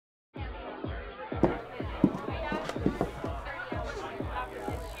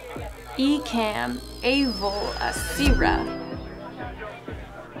Ecam, Avol, Asira.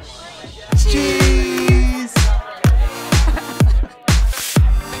 Cheese!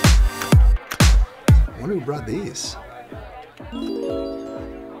 I wonder who brought these.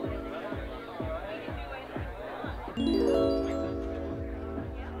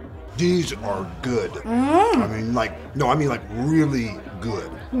 These are good. I mean like really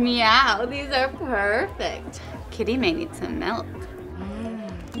good. Meow, these are perfect. Kitty may need some milk.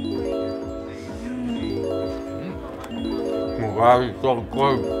 Wow, it's so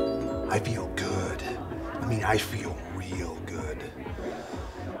good. I feel good. I mean, I feel real good.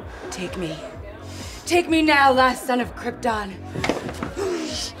 Take me. Take me now, last son of Krypton.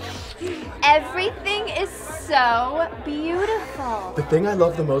 Everything is so beautiful. The thing I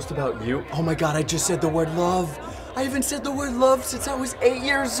love the most about you, oh my God, I just said the word love. I haven't said the word love since I was 8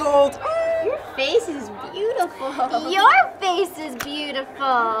 years old. Your face is beautiful. Your face is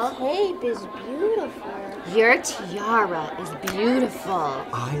beautiful. Cape is beautiful. Your tiara is beautiful.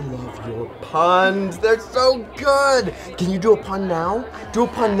 I love your puns. They're so good. Can you do a pun now? Do a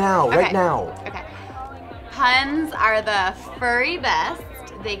pun now, right now. Okay. Puns are the furry best.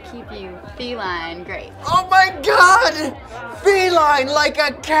 They keep you feline great. Oh my God! Feline like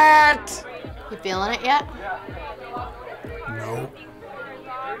a cat! You feeling it yet? No.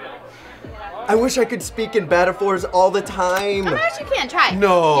 I wish I could speak in metaphors all the time. How about you can't try?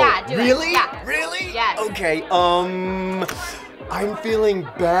 No. Yeah, do really? it. Yeah. Really? Yes. Okay, I'm feeling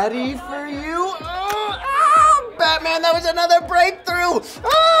batty for you. Batman, that was another breakthrough.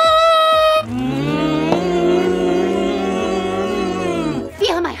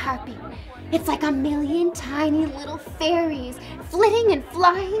 Feel my heartbeat. It's like a million tiny little fairies flitting and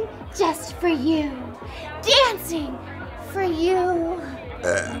flying just for you. Dancing for you.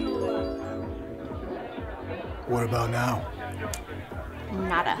 What about now?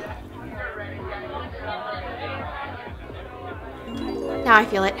 Nada. Now I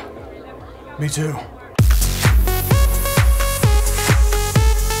feel it. Me too.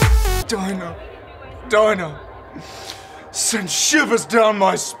 Dinah, send shivers down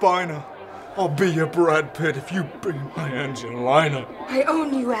my spine. I'll be your Brad Pitt if you be my Angelina. I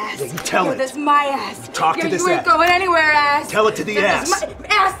own you, ass. Yeah, you tell it. That's my ass. Talk to this You ain't ass. going anywhere, ass. Tell it to the ass. My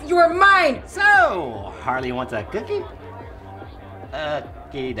ass, you are mine. So, Harley wants a cookie?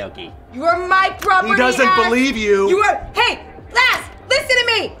 Okie dokie. You are my property, He doesn't ass. believe you. You are, hey, lass, listen to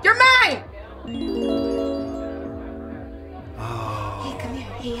me. You're mine. Hey, come here.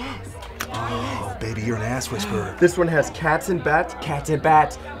 Hey, ass. Oh, baby, you're an ass whisperer. This one has cats and bats, cats and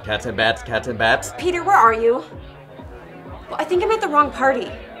bats, cats and bats, cats and bats. Peter, where are you? Well, I think I'm at the wrong party.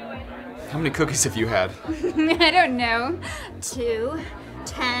 How many cookies have you had? I don't know. 2,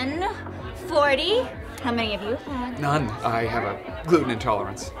 10, 40. How many have you had? None. I have a gluten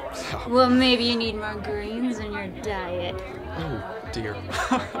intolerance. So. Well, maybe you need more greens in your diet. Oh, dear.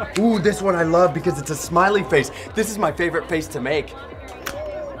 Ooh, this one I love because it's a smiley face. This is my favorite face to make.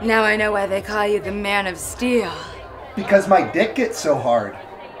 Now I know why they call you the Man of Steel. Because my dick gets so hard.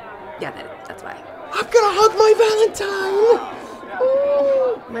 Yeah, that's why. I'm gonna hug my Valentine.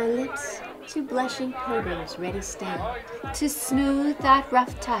 Ooh. My lips to blushing photos ready stand to smooth that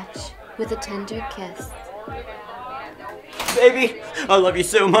rough touch with a tender kiss. Baby, I love you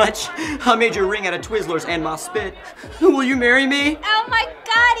so much. I made your ring out of Twizzlers and my spit. Will you marry me? Oh my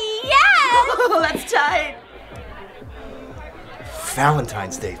God, yes! Oh, that's tight.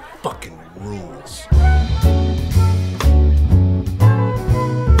 Valentine's Day fucking rules.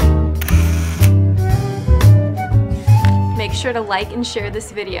 Make sure to like and share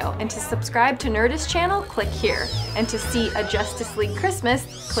this video, and to subscribe to Nerdist channel, click here. And to see a Justice League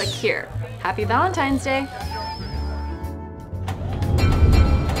Christmas, click here. Happy Valentine's Day!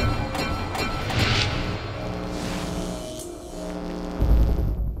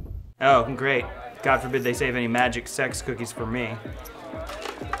 Oh, great. God forbid they save any magic sex cookies for me.